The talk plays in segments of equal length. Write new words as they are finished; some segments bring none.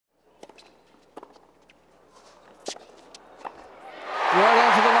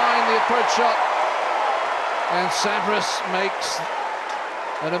approach shot, and Sampras makes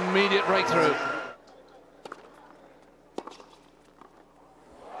an immediate breakthrough.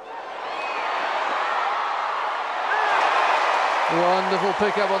 Wonderful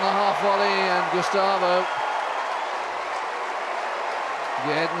pickup on the half volley, and Gustavo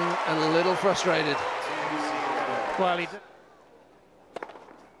getting a little frustrated. Well, he did.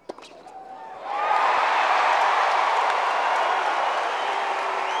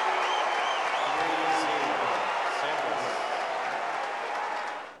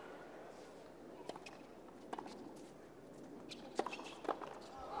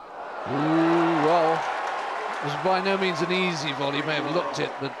 Well, it was by no means an easy volley. You may have looked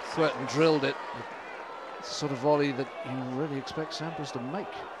it, but Kuerten drilled it. It's the sort of volley that you really expect Sampras to make.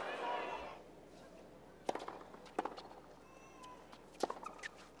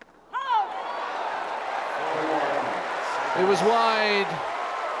 It was wide,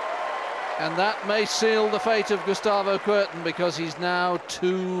 and that may seal the fate of Gustavo Kuerten, because he's now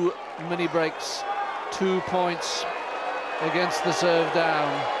 2 mini breaks, 2 points against the serve down.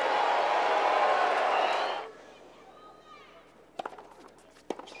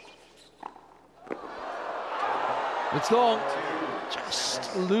 It's long,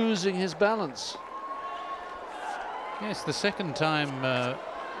 just losing his balance. Yes, the second time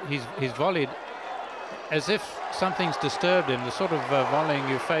he's volleyed as if something's disturbed him. The sort of volleying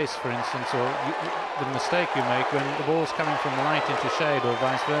you face, for instance, or the mistake you make when the ball's coming from light into shade, or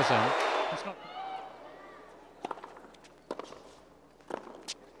vice versa. It's not.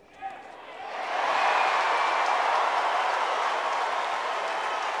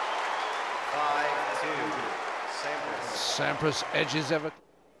 Sampras edges ever.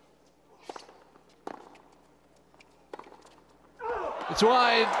 It's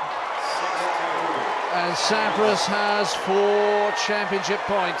wide. And Sampras has 4 championship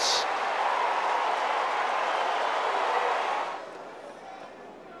points.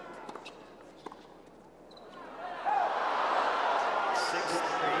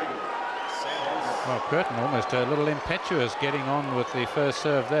 Well, Kuerten almost a little impetuous getting on with the first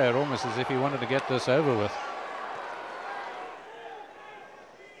serve there, almost as if he wanted to get this over with.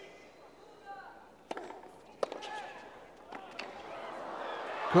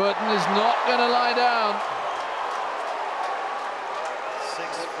 Kuerten is not going to lie down. 6-4.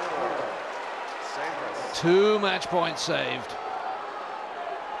 Sampras. 2 match points saved.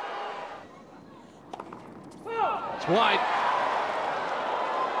 It's wide.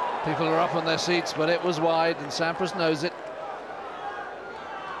 People are up on their seats, but it was wide, and Sampras knows it.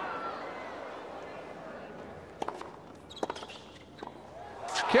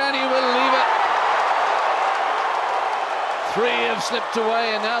 Can you believe it? 3 have slipped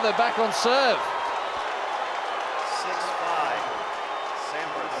away, and now they're back on serve. 6-5.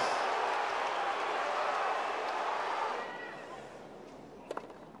 Sampras.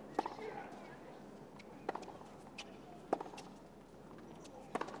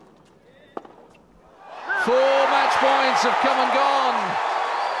 Four match points have come and gone.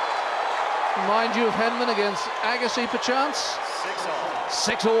 Remind you of Henman against Agassi, perchance? 6-all.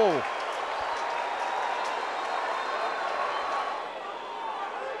 6-all.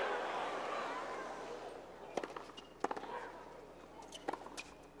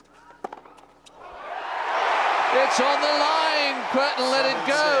 It's on the line. Kuerten let it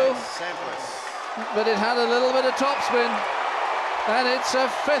go, but it had a little bit of topspin, and it's a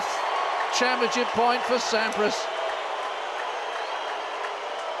 5th championship point for Sampras.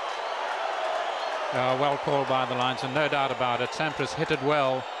 Well called by the lines, and no doubt about it. Sampras hit it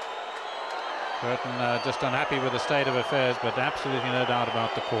well. Kuerten just unhappy with the state of affairs, but absolutely no doubt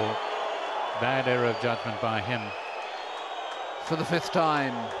about the call. Bad error of judgment by him. For the 5th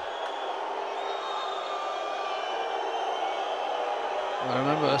time. I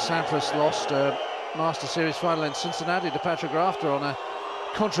remember Sampras lost a Master Series final in Cincinnati to Patrick Rafter on a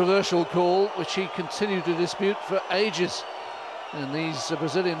controversial call, which he continued to dispute for ages. And these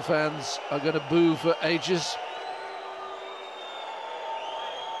Brazilian fans are going to boo for ages.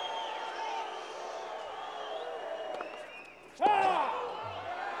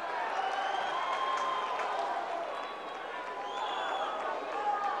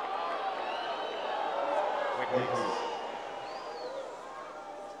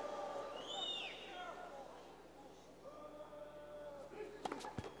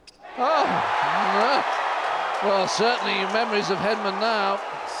 Well, certainly memories of Henman now.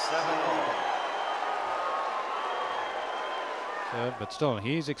 7-all. But still,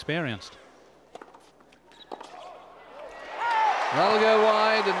 he's experienced. That'll go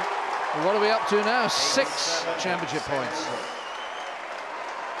wide, and what are we up to now? 6 championship points.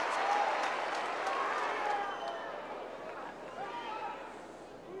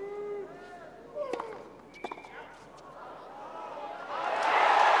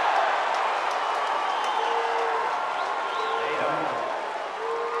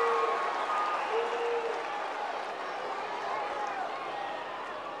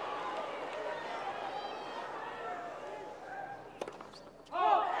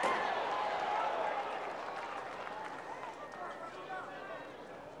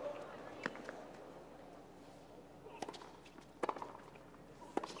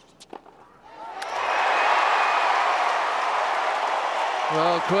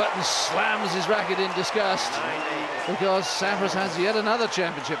 Well, Kuerten slams his racket in disgust because Sampras has yet another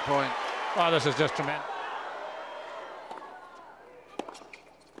championship point. Oh, this is just tremendous.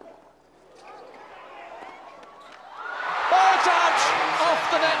 Oh, it's out!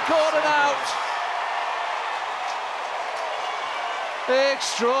 Off the net cord and out.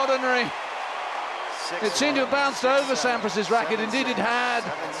 Extraordinary. It seemed to have bounced over Sampras' racket. Indeed it had,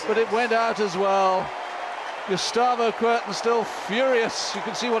 but it went out as well. Gustavo Kuerten still furious. You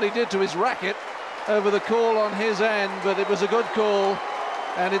can see what he did to his racket over the call on his end, but it was a good call.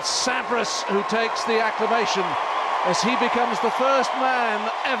 And it's Sampras who takes the acclamation as he becomes the first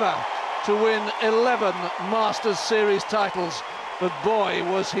man ever to win 11 Masters Series titles. But boy,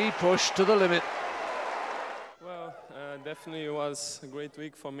 was he pushed to the limit. Well, definitely it was a great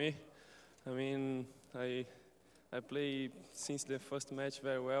week for me. I mean, I play since the first match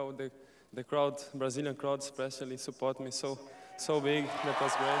very well. The crowd, Brazilian crowd especially, support me so big. That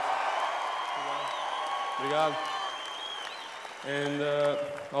was great. Obrigado. And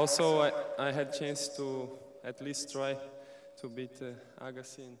also I had chance to at least try to beat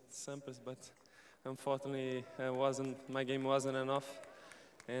Agassi and Sampras, but unfortunately my game wasn't enough.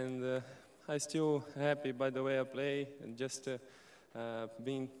 And I still happy by the way I play and just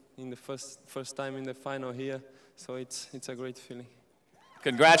being in the first time in the final here, so it's a great feeling.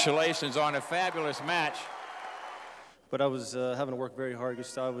 Congratulations on a fabulous match. But I was having to work very hard.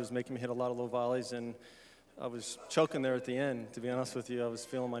 Gustavo was making me hit a lot of low volleys, and I was choking there at the end. To be honest with you, I was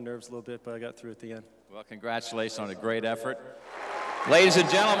feeling my nerves a little bit, but I got through at the end. Well, congratulations on a great effort. Ladies and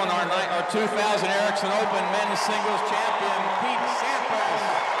gentlemen, our 2000 Ericsson Open men's singles champion, Pete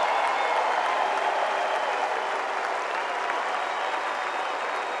Sampras.